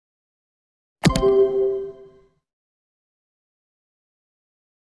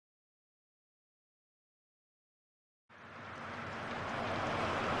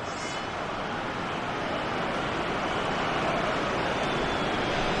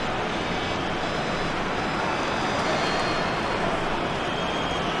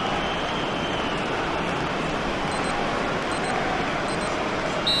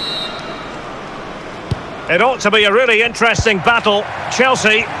It ought to be a really interesting battle.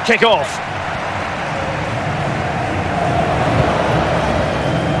 Chelsea kick off.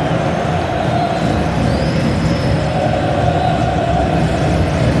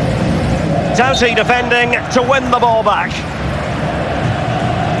 Doughty defending to win the ball back.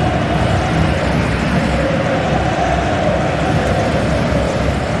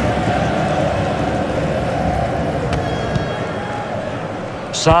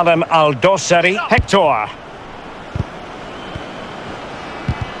 Salem Al-Dosseri, Hector.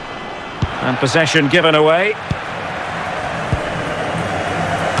 And possession given away.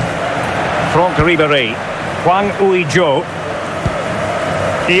 Franck Ribéry, Hwang Ui-jo,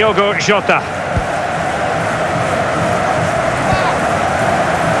 Diogo Jota.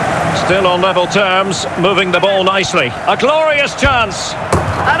 Still on level terms, moving the ball nicely. A glorious chance.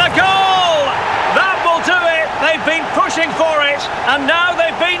 And a goal! That will do it. They've been pushing for it, and now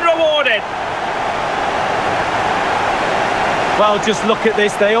they've been rewarded. Well, just look at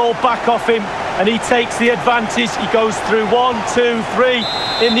this. They all back off him, and he takes the advantage. He goes through 1, 2, 3.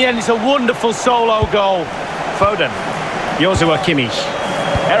 In the end, it's a wonderful solo goal. Foden, Joshua Kimmich,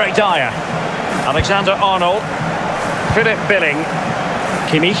 Eric Dyer, Alexander Arnold, Philip Billing,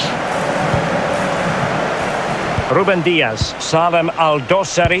 Kimmich, Ruben Diaz, Salem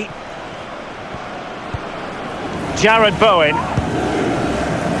Al-Dosseri, Jared Bowen,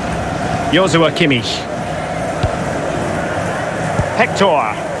 Joshua Kimmich, Hector,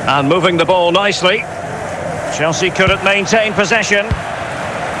 and moving the ball nicely. Chelsea couldn't maintain possession.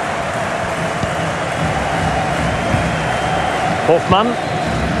 Hoffman,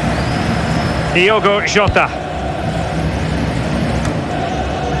 Diogo Jota,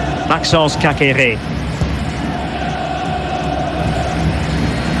 Maxence Kakere,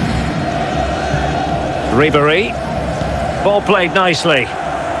 Ribéry, ball played nicely.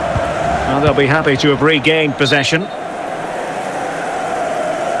 And they'll be happy to have regained possession.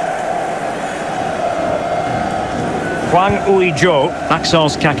 Hwang Ui-jo,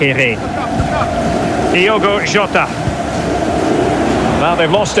 Maxence Kakere, Diogo Jota. Now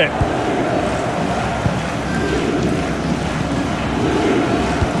they've lost it.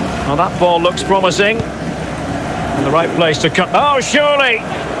 Well, that ball looks promising. In the right place to cut. Oh, surely!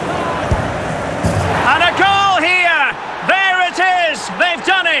 And a goal here! There it is! They've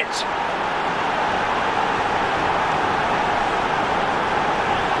done it!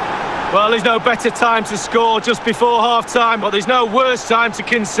 Well, there's no better time to score just before half-time, but there's no worse time to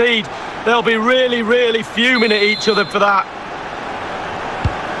concede. They'll be really, really fuming at each other for that.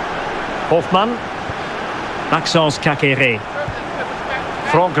 Hoffman, Maxence Kakere,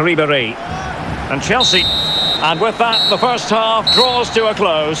 Franck Ribéry, and Chelsea. And with that, the first half draws to a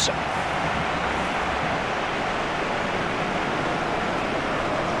close.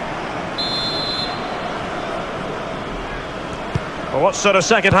 Well, what sort of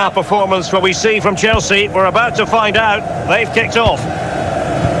second half performance will we see from Chelsea? We're about to find out. They've kicked off.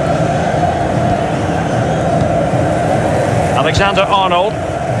 Alexander Arnold,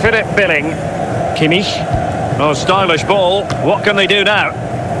 Philip Billing, Kimmich. Oh, stylish ball. What can they do now?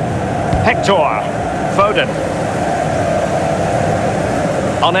 Hector, Foden.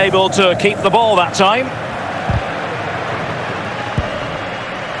 Unable to keep the ball that time.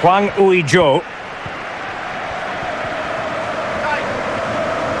 Hwang Ui-jo.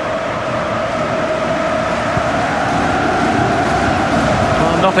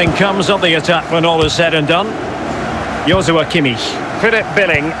 Well, nothing comes of the attack when all is said and done. Joshua Kimmich, Philip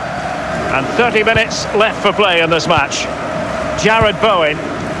Billing. And 30 minutes left for play in this match. Jared Bowen.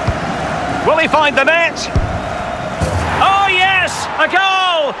 Will he find the net? Oh yes, a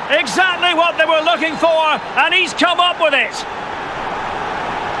goal! Exactly what they were looking for, and he's come up with it.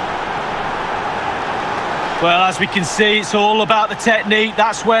 Well, as we can see, it's all about the technique.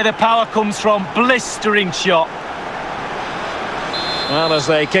 That's where the power comes from. Blistering shot. Well, as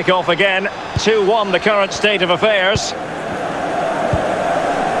they kick off again, 2-1 the current state of affairs.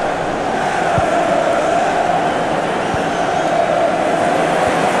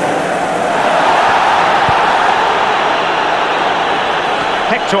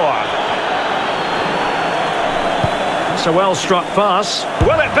 It's a well-struck pass.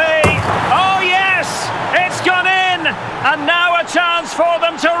 Will it be? Oh yes! It's gone in! And now a chance for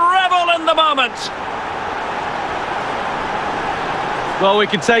them to revel in the the moment. Well, we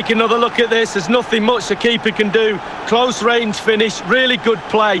can take another look at this. There's nothing much the keeper can do. Close range finish, really good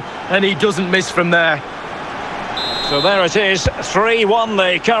play, and he doesn't miss from there. So there it is, 3-1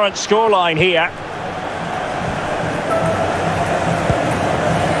 the current scoreline here.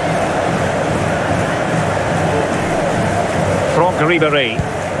 Franck Ribéry.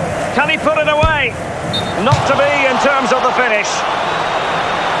 Can he put it away? Not to be in terms of the finish.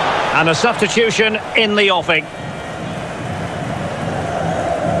 And a substitution in the offing.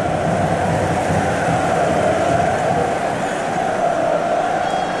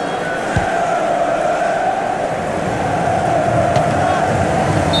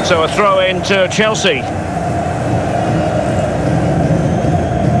 So a throw in to Chelsea.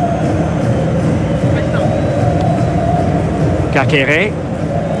 Kakere.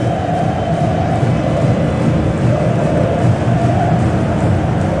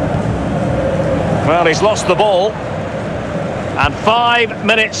 Well, he's lost the ball. And 5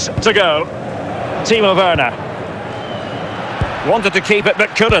 minutes to go. Timo Werner. Wanted to keep it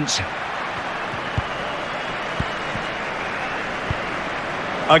but couldn't.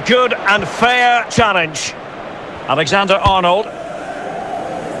 A good and fair challenge. Alexander-Arnold.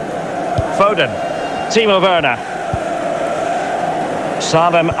 Foden. Timo Werner.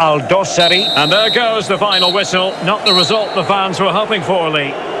 Salem Al-Dossari. And there goes the final whistle. Not the result the fans were hoping for,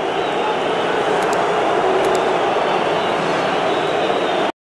 Lee.